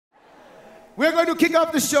We're going to kick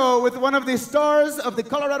off the show with one of the stars of the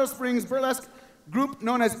Colorado Springs burlesque group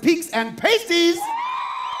known as Peaks and Pasties.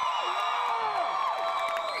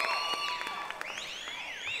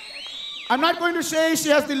 I'm not going to say she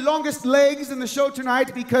has the longest legs in the show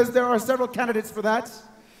tonight because there are several candidates for that.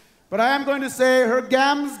 But I am going to say her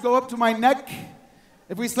gams go up to my neck.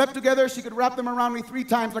 If we slept together, she could wrap them around me 3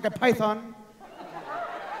 times like a python.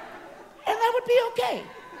 And that would be okay.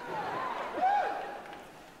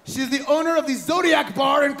 She's the owner of the Zodiac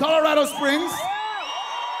Bar in Colorado Springs,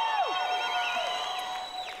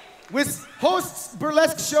 which hosts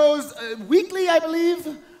burlesque shows weekly, I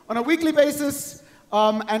believe, on a weekly basis.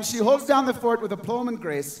 And she holds down the fort with aplomb and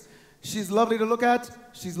grace. She's lovely to look at.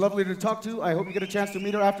 She's lovely to talk to. I hope you get a chance to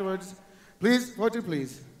meet her afterwards. Please,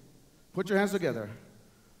 please, put your hands together.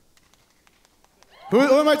 Who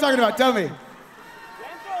am I talking about? Tell me.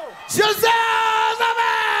 Gezelle!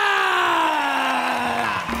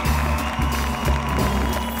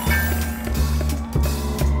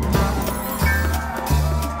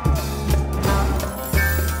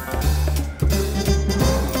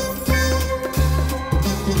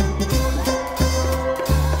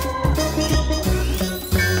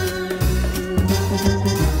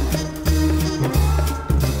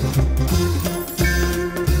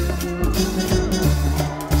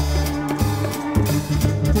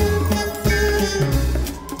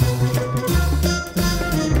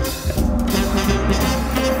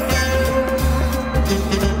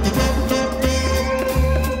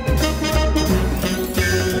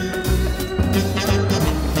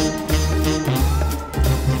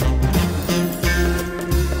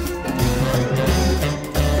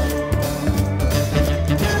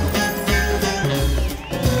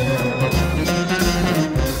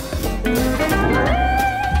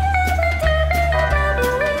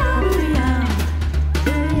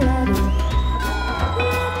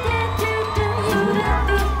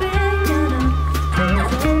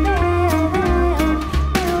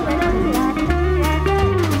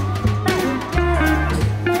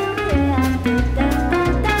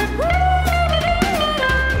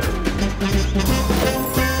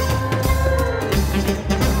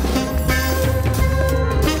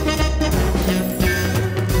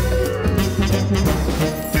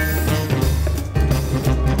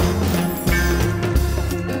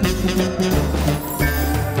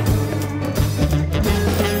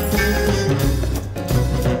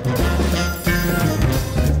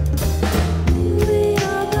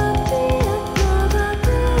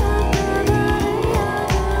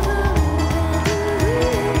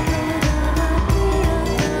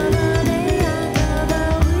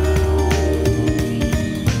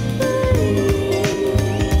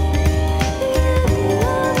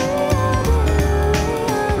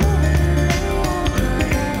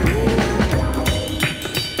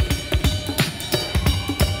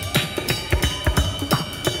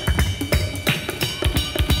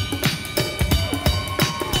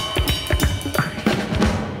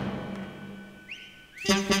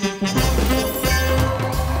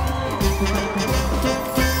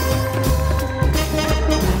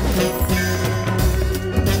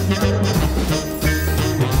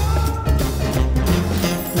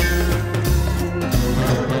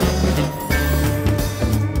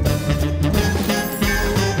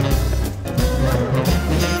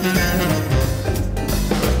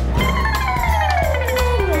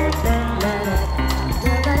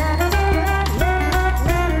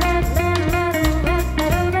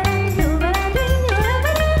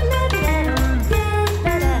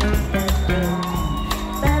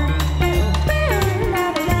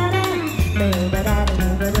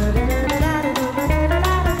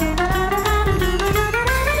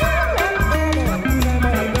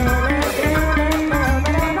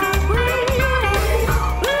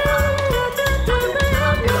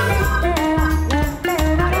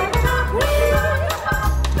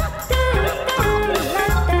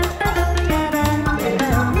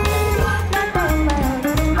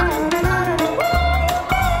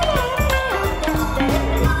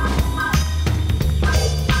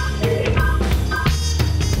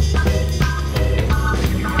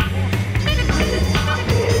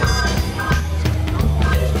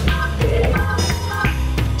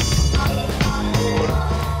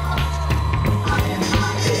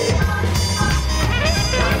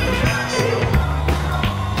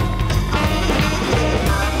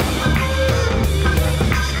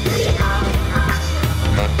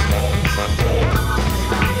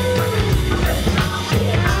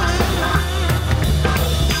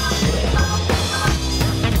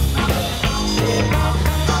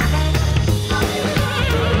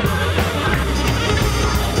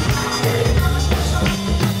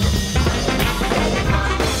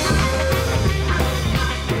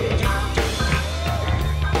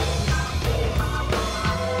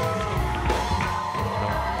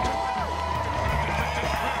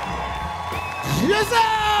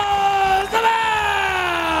 is the man!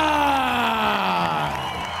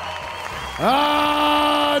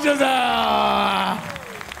 Ah, Gezelle!